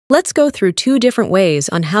Let's go through 2 different ways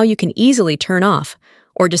on how you can easily turn off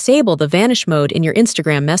or disable the vanish mode in your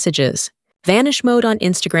Instagram messages. Vanish mode on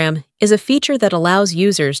Instagram is a feature that allows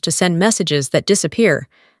users to send messages that disappear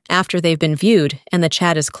after they've been viewed and the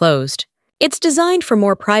chat is closed. It's designed for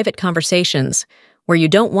more private conversations, where you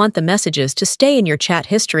don't want the messages to stay in your chat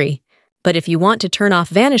history. But if you want to turn off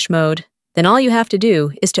vanish mode, then all you have to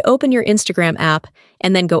do is to open your Instagram app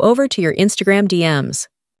and then go over to your Instagram DMs.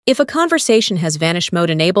 If a conversation has vanish mode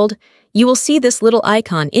enabled, you will see this little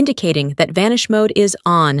icon indicating that vanish mode is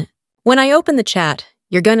on. When I open the chat,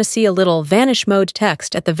 you're going to see a little vanish mode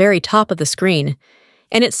text at the very top of the screen,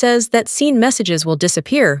 and it says that seen messages will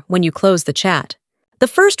disappear when you close the chat. The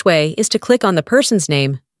first way is to click on the person's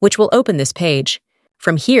name, which will open this page.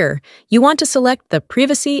 From here, you want to select the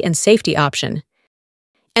Privacy and Safety option.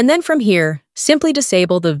 And then from here, simply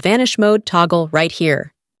disable the vanish mode toggle right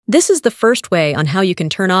here. This is the first way on how you can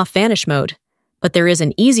turn off vanish mode, but there is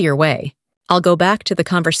an easier way. I'll go back to the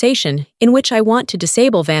conversation in which I want to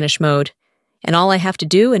disable vanish mode, and all I have to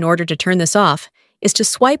do in order to turn this off is to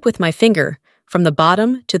swipe with my finger from the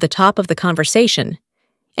bottom to the top of the conversation,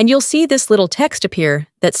 and you'll see this little text appear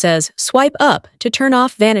that says swipe up to turn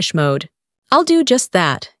off vanish mode. I'll do just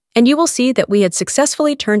that, and you will see that we had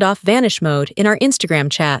successfully turned off vanish mode in our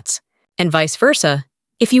Instagram chats, and vice versa.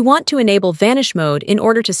 If you want to enable vanish mode in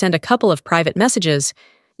order to send a couple of private messages,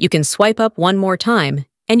 you can swipe up one more time,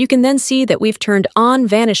 and you can then see that we've turned on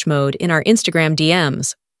vanish mode in our Instagram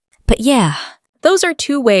DMs. But yeah, those are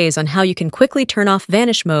 2 ways on how you can quickly turn off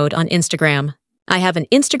vanish mode on Instagram. I have an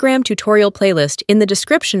Instagram tutorial playlist in the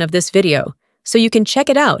description of this video, so you can check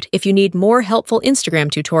it out if you need more helpful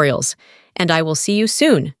Instagram tutorials, and I will see you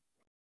soon.